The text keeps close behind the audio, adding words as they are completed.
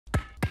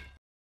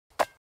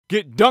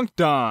Get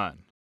dunked on!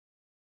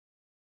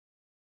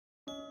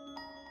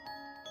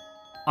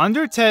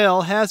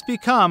 Undertale has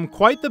become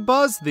quite the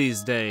buzz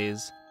these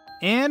days,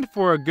 and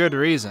for a good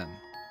reason.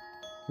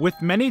 With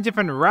many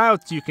different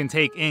routes you can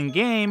take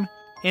in-game,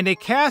 and a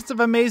cast of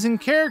amazing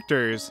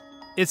characters,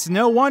 it's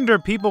no wonder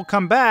people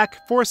come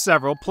back for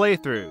several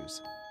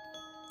playthroughs.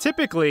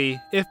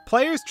 Typically, if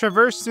players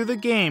traverse through the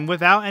game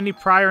without any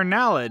prior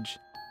knowledge,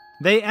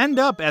 they end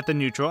up at the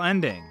neutral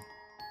ending.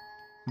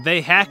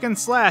 They hack and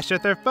slash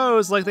at their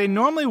foes like they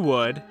normally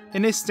would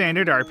in a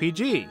standard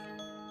RPG,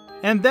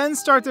 and then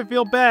start to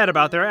feel bad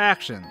about their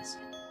actions.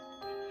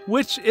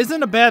 Which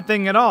isn't a bad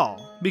thing at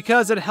all,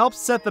 because it helps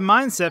set the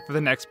mindset for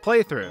the next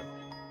playthrough.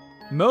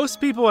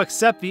 Most people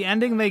accept the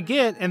ending they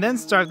get and then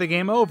start the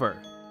game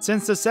over,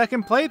 since the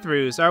second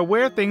playthroughs are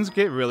where things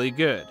get really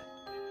good.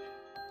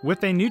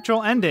 With a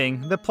neutral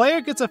ending, the player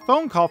gets a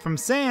phone call from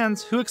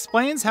Sans who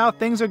explains how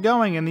things are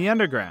going in the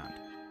underground,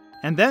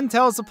 and then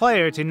tells the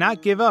player to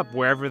not give up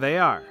wherever they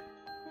are.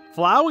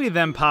 Flowey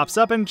then pops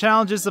up and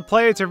challenges the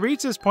player to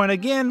reach this point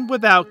again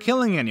without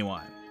killing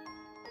anyone.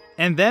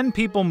 And then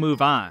people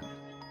move on.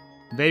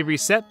 They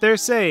reset their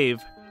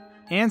save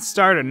and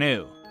start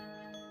anew.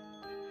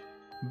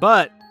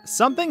 But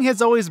something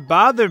has always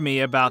bothered me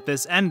about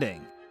this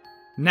ending.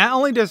 Not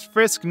only does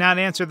Frisk not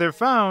answer their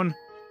phone,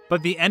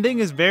 but the ending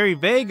is very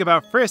vague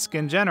about Frisk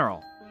in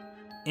general.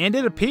 And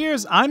it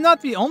appears I'm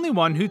not the only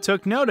one who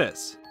took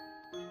notice.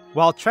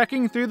 While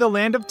trekking through the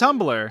land of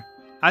Tumblr,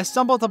 I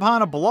stumbled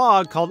upon a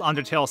blog called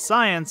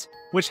Undertale-science,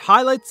 which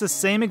highlights the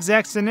same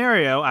exact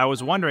scenario I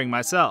was wondering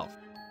myself.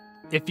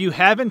 If you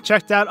haven't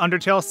checked out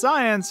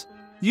Undertale-science,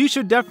 you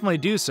should definitely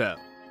do so.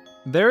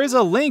 There is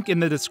a link in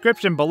the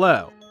description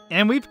below,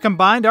 and we've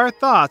combined our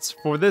thoughts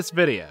for this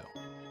video.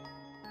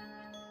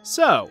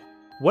 So,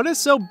 what is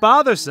so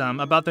bothersome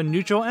about the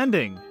neutral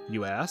ending,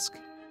 you ask?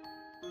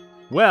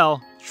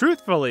 Well,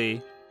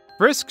 truthfully,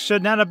 Frisk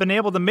should not have been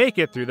able to make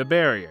it through the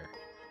barrier.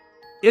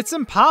 It's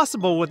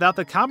impossible without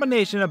the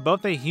combination of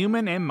both a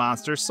human and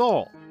monster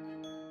soul.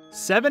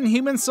 7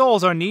 human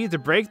souls are needed to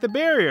break the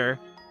barrier,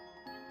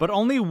 but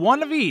only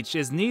 1 of each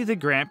is needed to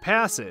grant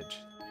passage.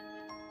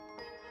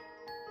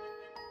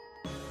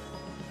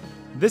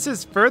 This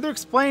is further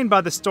explained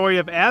by the story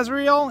of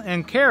Azrael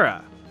and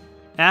Kara.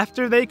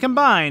 After they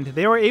combined,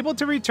 they were able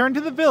to return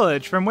to the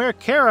village from where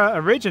Kara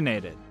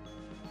originated.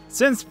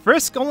 Since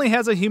Frisk only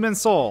has a human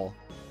soul,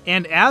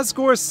 and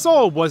Asgore's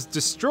soul was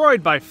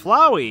destroyed by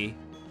Flowey,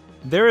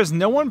 there is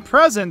no one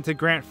present to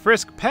grant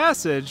Frisk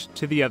passage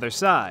to the other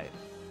side.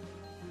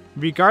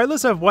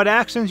 Regardless of what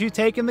actions you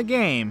take in the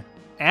game,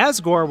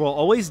 Asgore will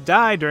always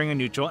die during a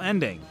neutral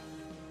ending,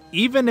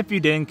 even if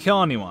you didn't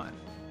kill anyone.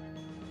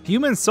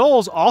 Human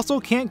souls also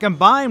can't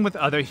combine with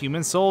other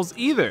human souls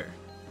either,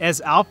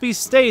 as Alfie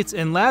states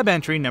in lab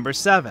entry number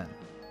 7.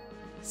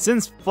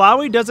 Since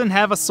Flowey doesn't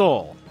have a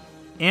soul,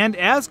 and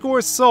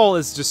Asgore's soul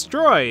is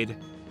destroyed,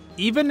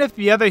 even if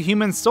the other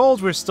human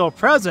souls were still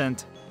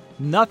present,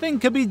 nothing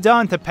could be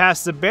done to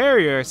pass the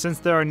barrier since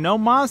there are no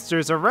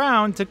monsters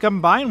around to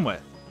combine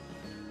with.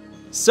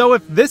 So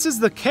if this is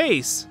the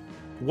case,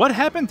 what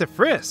happened to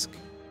Frisk?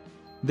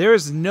 There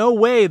is no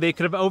way they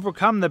could have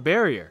overcome the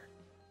barrier.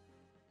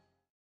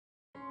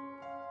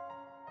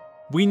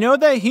 We know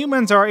that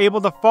humans are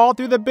able to fall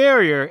through the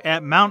barrier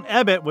at Mount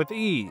Ebott with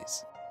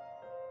ease.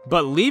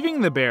 But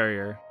leaving the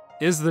barrier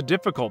is the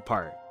difficult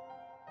part.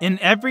 In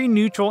every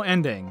neutral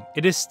ending,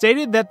 it is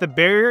stated that the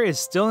barrier is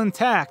still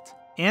intact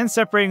and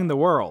separating the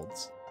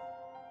worlds.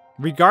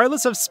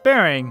 Regardless of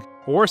sparing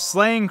or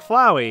slaying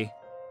Flowey,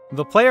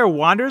 the player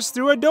wanders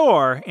through a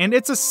door and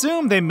it's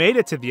assumed they made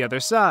it to the other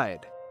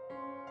side.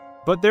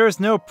 But there is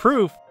no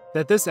proof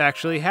that this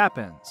actually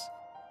happens.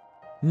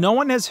 No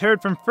one has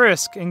heard from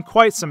Frisk in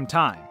quite some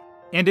time,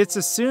 and it's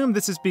assumed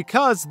this is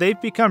because they've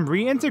become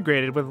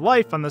reintegrated with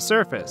life on the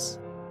surface.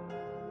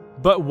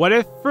 But what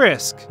if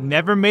Frisk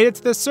never made it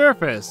to the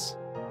surface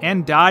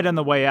and died on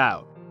the way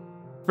out?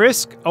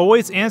 Frisk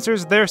always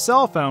answers their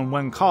cell phone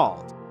when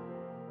called.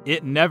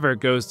 It never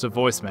goes to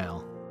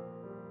voicemail.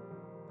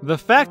 The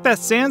fact that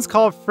Sans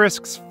called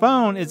Frisk's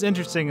phone is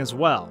interesting as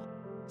well,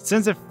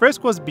 since if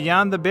Frisk was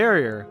beyond the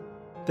barrier,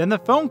 then the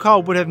phone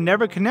call would have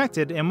never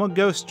connected and would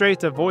go straight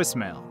to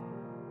voicemail.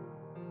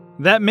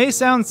 That may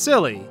sound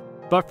silly,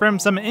 but from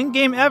some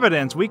in-game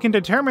evidence we can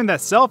determine that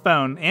cell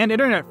phone and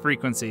internet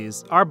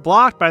frequencies are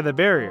blocked by the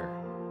barrier.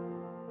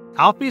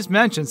 Alphys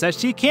mentions that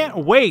she can't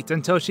wait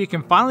until she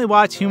can finally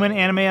watch human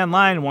anime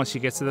online once she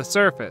gets to the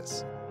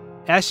surface,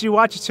 as she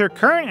watches her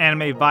current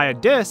anime via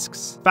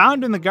discs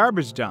found in the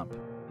garbage dump.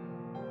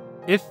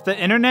 If the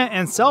internet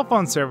and cell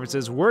phone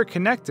services were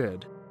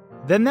connected,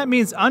 then that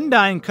means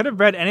Undyne could have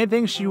read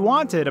anything she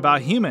wanted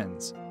about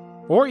humans,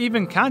 or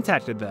even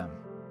contacted them.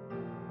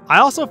 I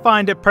also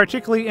find it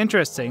particularly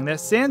interesting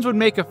that Sans would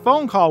make a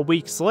phone call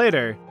weeks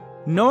later,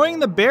 knowing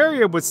the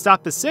barrier would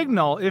stop the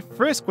signal if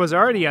Frisk was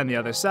already on the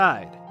other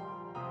side.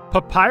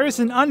 Papyrus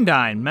and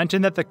Undyne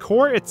mention that the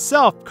core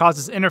itself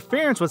causes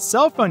interference with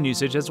cell phone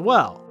usage as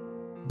well,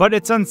 but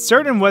it's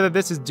uncertain whether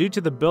this is due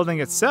to the building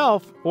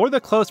itself or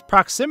the close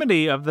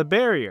proximity of the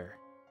barrier.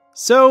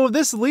 So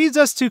this leads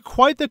us to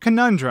quite the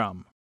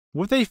conundrum,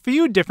 with a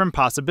few different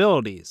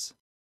possibilities.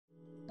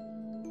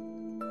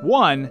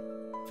 1.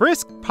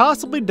 Frisk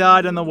possibly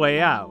died on the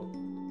way out.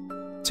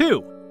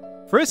 2.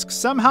 Frisk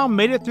somehow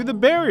made it through the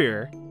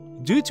barrier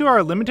due to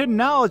our limited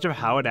knowledge of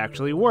how it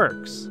actually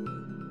works.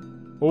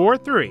 Or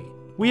 3.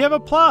 We have a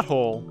plot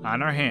hole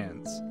on our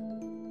hands.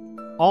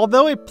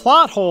 Although a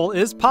plot hole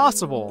is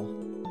possible,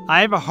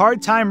 I have a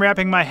hard time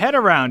wrapping my head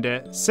around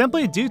it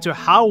simply due to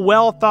how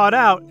well thought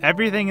out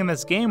everything in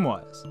this game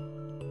was.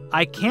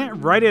 I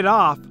can't write it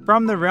off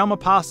from the realm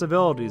of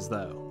possibilities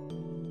though.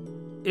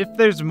 If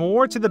there's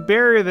more to the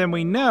barrier than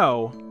we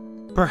know,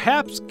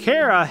 perhaps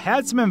Kara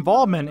had some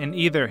involvement in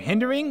either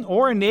hindering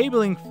or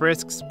enabling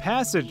Frisk's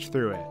passage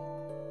through it.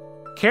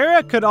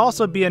 Kara could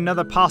also be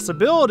another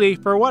possibility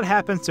for what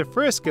happens to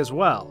Frisk as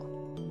well.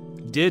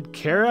 Did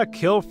Kara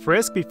kill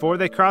Frisk before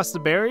they crossed the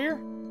barrier?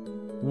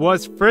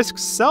 Was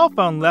Frisk's cell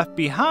phone left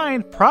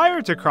behind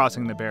prior to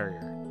crossing the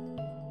barrier?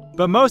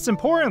 But most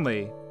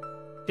importantly,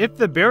 if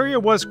the barrier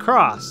was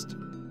crossed,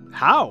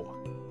 how?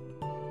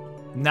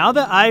 Now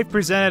that I've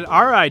presented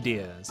our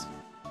ideas,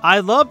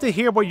 I'd love to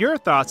hear what your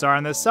thoughts are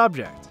on this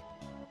subject.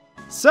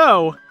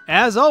 So,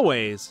 as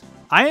always,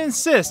 I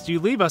insist you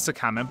leave us a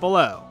comment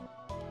below.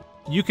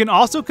 You can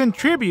also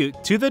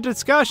contribute to the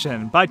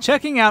discussion by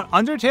checking out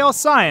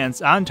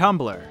Undertale-science on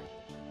Tumblr.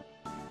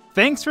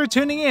 Thanks for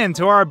tuning in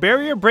to our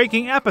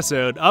barrier-breaking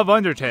episode of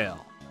Undertale.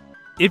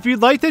 If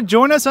you'd like to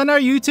join us on our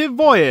YouTube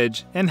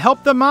voyage and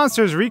help the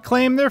monsters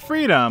reclaim their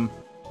freedom,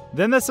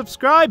 then the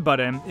subscribe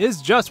button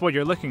is just what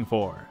you're looking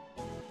for.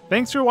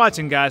 Thanks for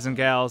watching, guys and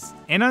gals,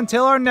 and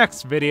until our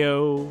next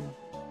video,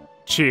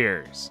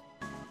 cheers.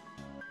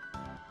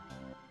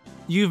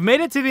 You've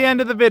made it to the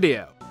end of the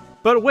video,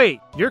 but wait,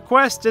 your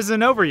quest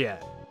isn't over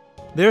yet.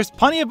 There's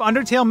plenty of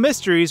Undertale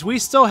mysteries we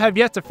still have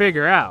yet to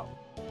figure out.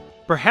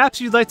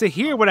 Perhaps you'd like to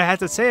hear what I had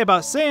to say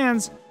about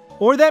Sans,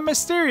 or that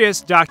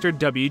mysterious Dr.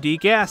 W.D.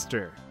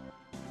 Gaster.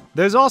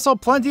 There's also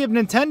plenty of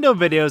Nintendo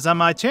videos on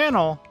my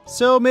channel,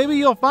 so maybe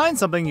you'll find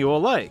something you will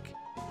like.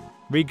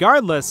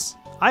 Regardless,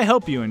 I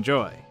hope you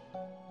enjoy.